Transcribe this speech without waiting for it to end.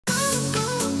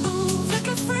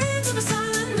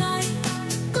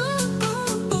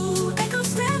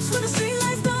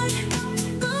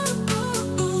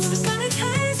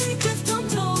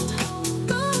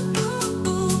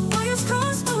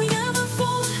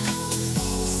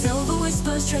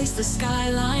whispers trace the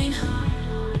skyline.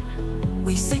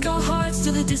 We sink our hearts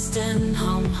to the distant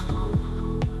hum.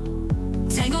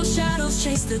 Tangled shadows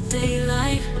chase the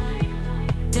daylight,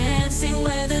 dancing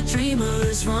where the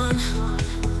dreamers run.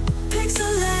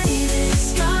 Pixelated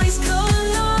skies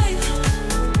collide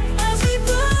as we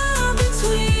burn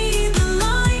between the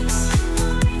lines.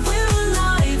 We're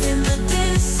alive in the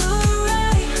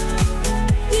disarray,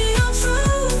 neon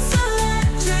truths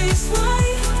electric sway.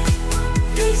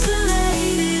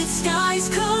 Pixelated skies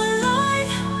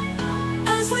collide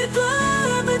as we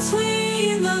blur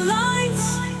between the lines.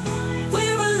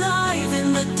 We're alive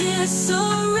in the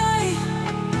disarray,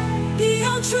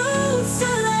 neon truths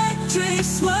electric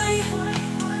sway.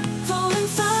 Falling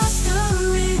faster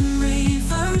in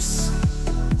reverse,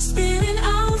 spinning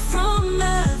out from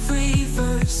every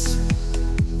verse,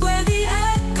 where the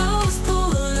echoes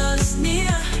pull us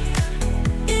near.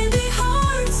 In the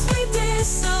hearts we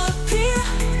disappear.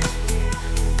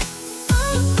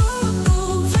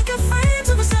 Flicker frames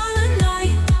of a silent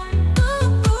night.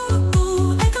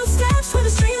 Echo steps where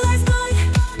the streetlights blind.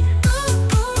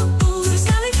 Through the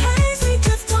skylight haze we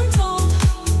drift untold.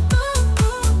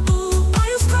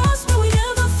 Miles cross but we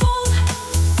never fold.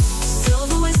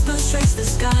 Silver whispers trace the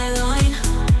skyline.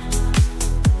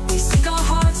 We sink our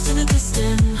hearts to the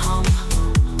distant hum.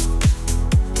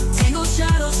 Tangled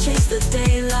shadows chase the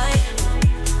daylight,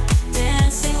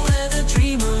 dancing where the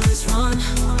dreamers run.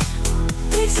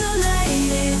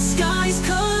 Pixelated skies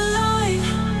collide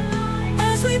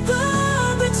as we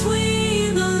burn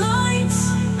between the lines.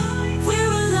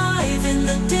 We're alive in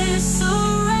the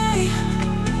disarray,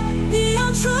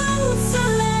 neon truths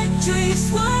electric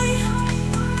sway.